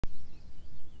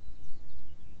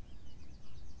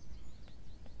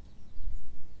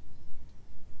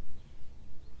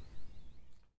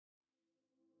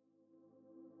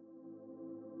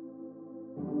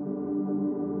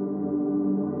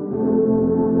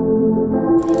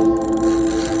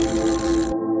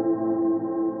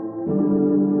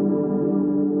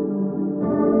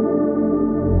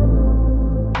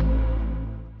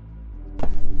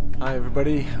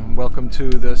everybody, and welcome to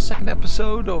the second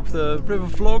episode of the river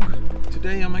vlog.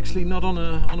 Today I'm actually not on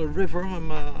a river.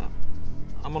 I'm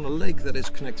on a lake that is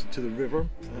connected to the river.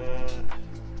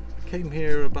 I came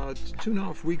here about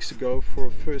 2.5 weeks ago for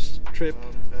a first trip.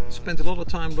 Spent a lot of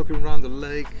time looking around the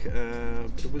lake,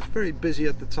 but it was very busy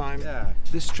at the time.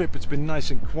 This trip it's been nice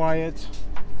and quiet.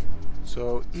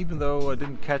 So even though I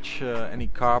didn't catch any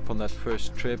carp on that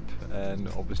first trip, and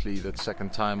obviously that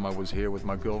second time I was here with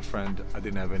my girlfriend, I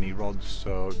didn't have any rods,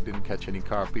 so didn't catch any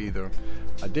carp either.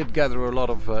 I did gather a lot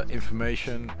of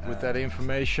information. With that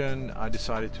information I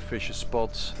decided to fish a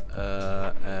spot,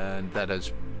 and that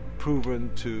has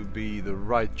proven to be the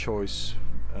right choice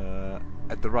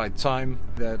at the right time.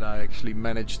 That I actually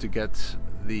managed to get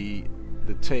the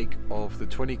take of the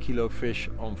 20 kilo fish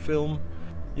on film.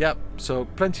 Yeah, so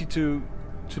plenty to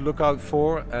look out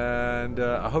for, and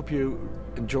I hope you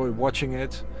enjoy watching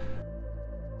it.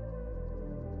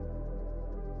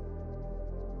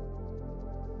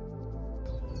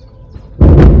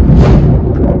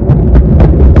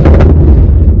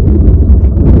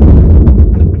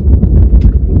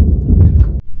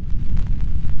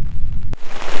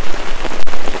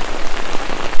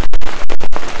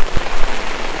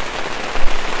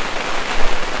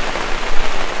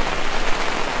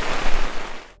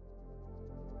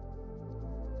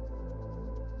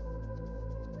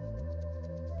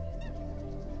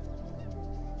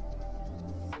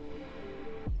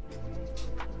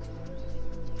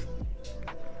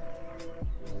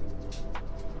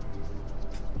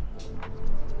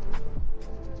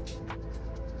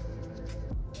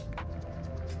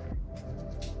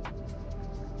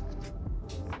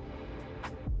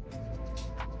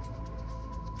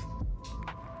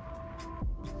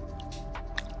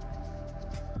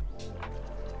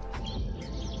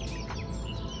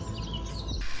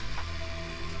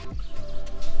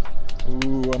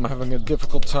 Ooh, I'm having a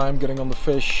difficult time getting on the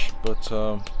fish, but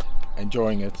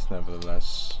enjoying it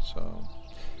nevertheless. So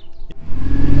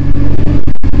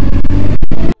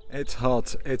it's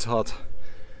hot, it's hot.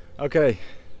 Okay,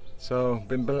 so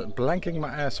been blanking my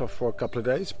ass off for a couple of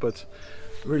days, but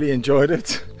really enjoyed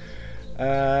it.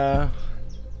 Yeah,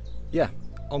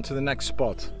 on to the next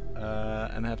spot,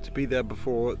 and have to be there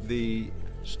before the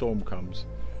storm comes.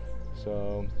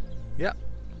 So yeah,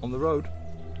 on the road.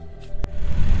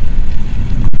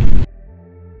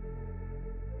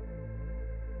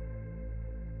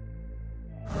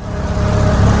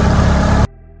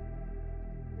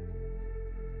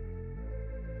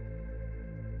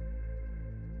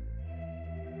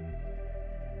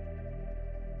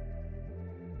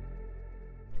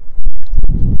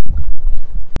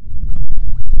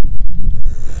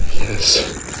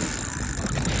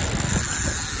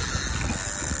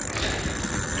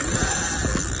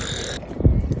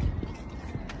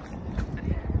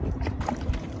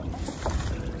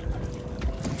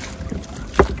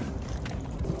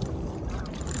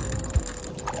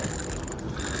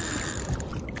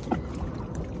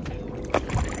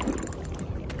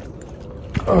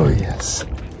 Oh yes.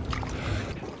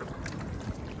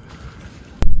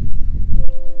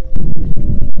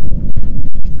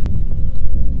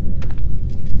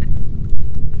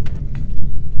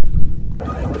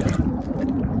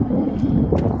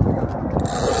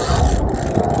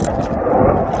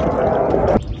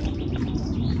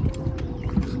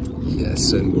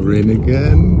 Yes, and we're in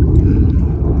again.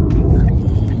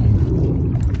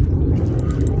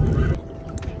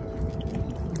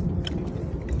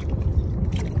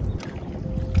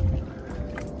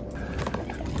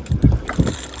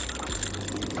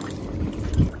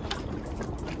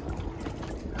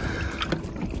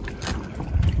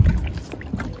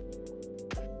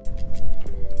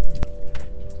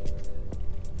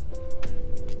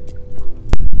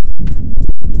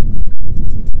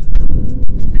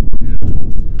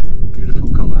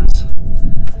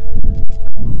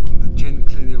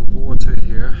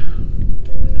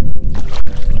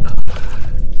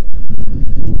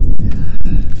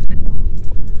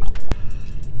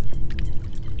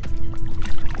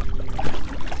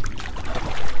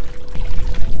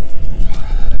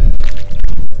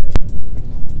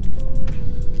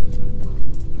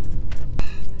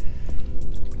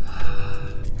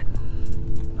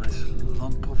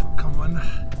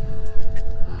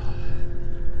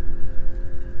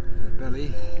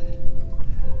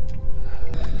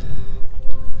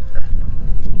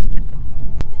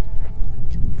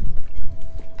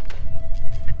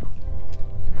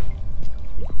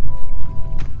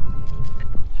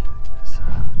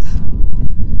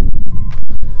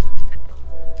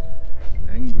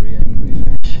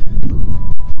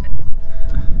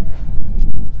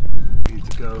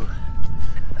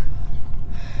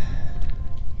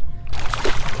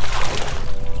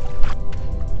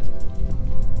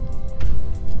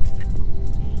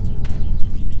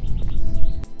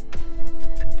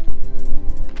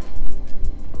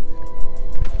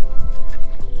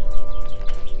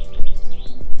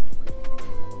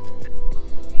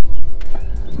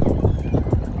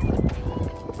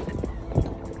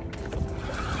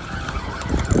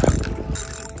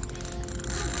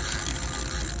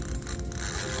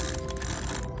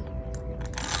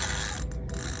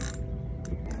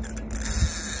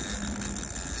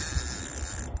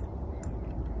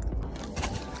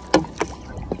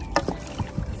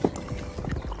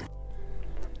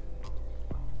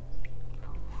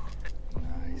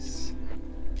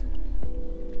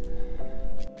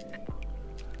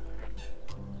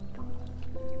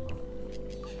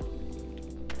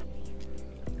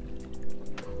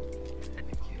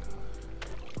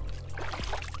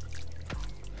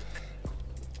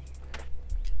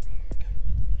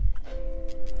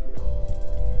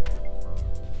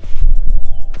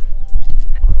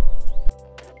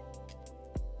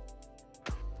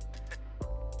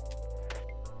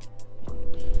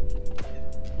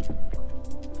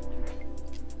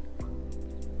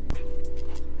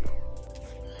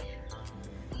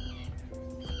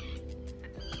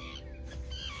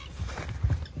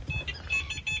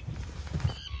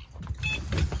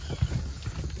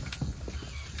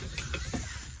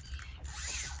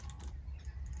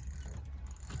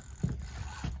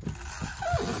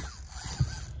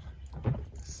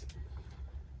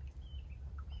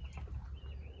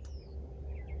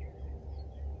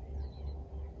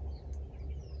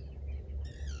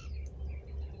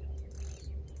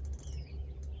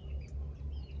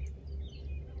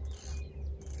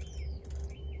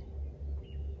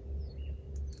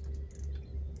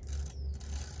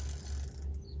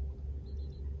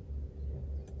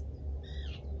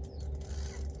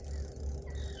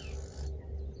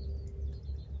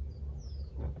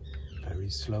 very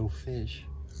slow fish.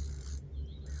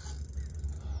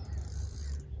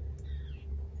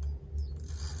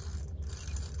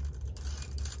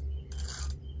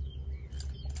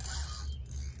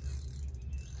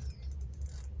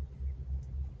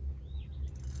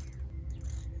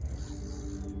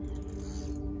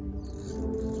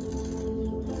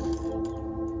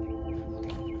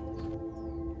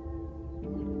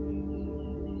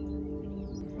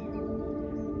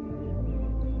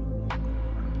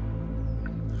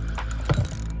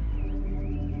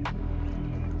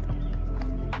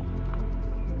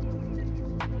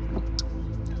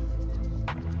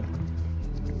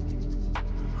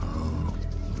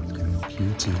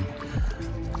 Beauty.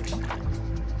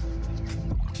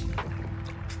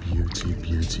 Beauty,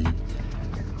 beauty.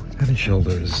 Head and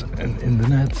shoulders and in the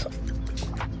net.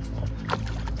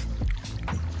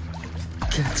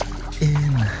 Get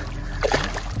in.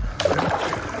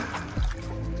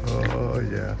 Oh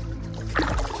yeah.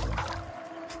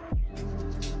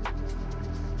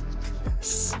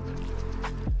 Yes.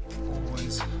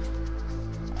 Always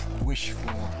wish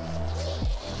for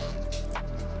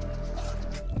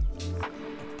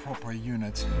proper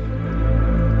unit.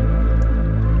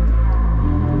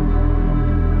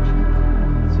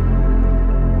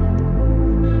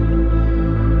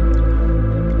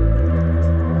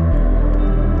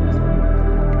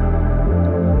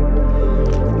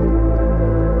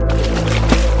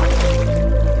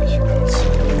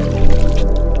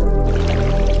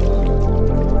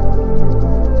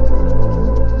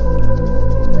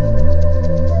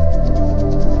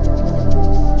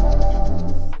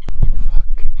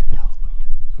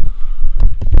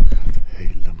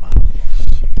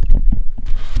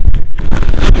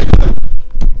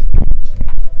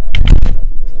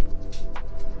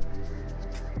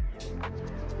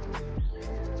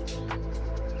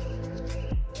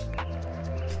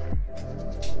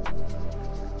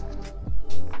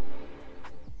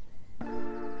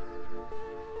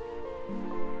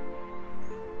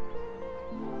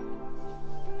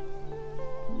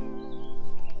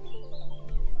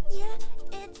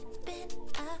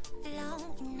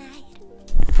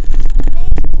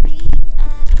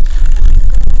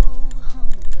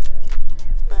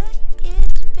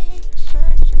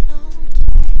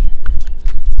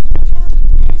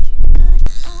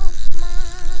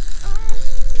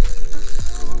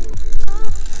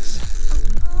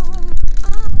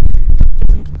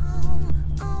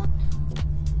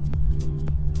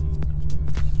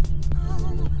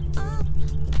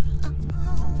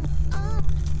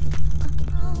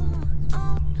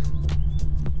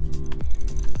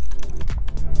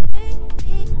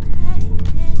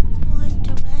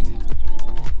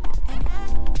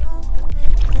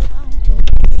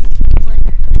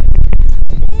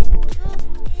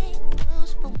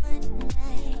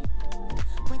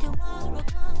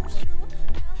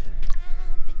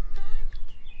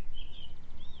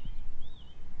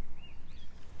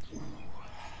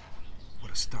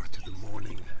 Start to the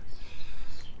morning.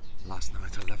 Last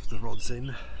night I left the rods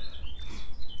in,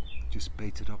 just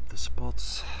baited up the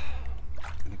spots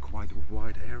in a quite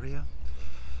wide area.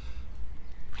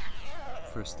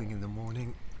 First thing in the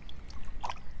morning,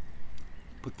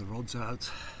 put the rods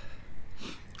out,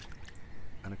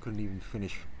 and I couldn't even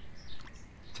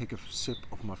take a sip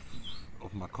of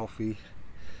my coffee,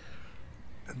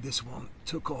 and this one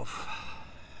took off.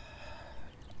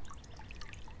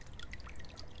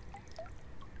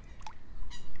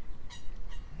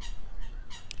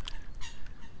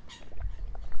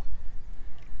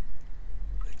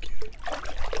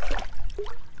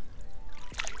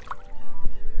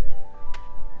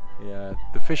 Yeah,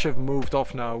 the fish have moved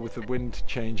off now with the wind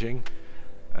changing,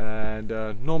 and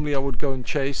normally I would go and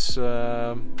chase,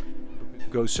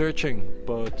 go searching,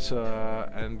 but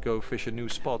and go fish a new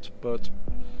spot, but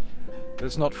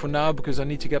that's not for now because I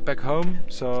need to get back home.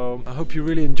 So I hope you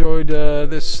really enjoyed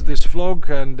this vlog,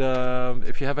 and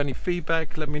if you have any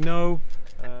feedback, let me know.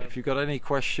 If you got any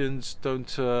questions, don't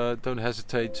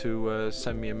hesitate to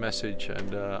send me a message,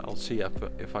 and I'll see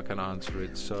if I can answer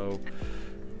it. So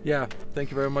yeah,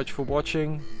 thank you very much for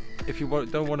watching. If you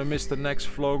don't want to miss the next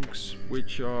vlogs,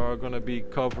 which are going to be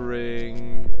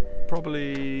covering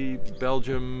probably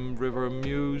Belgium, River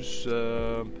Meuse.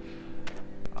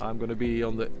 I'm going to be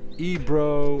on the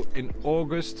Ebro in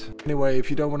August. Anyway, if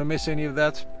you don't want to miss any of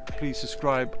that, please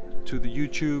subscribe to the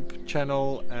YouTube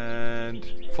channel and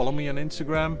follow me on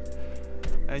Instagram,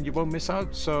 and you won't miss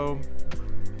out. So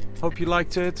hope you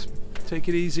liked it. Take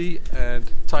it easy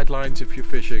and tight lines if you're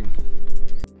fishing.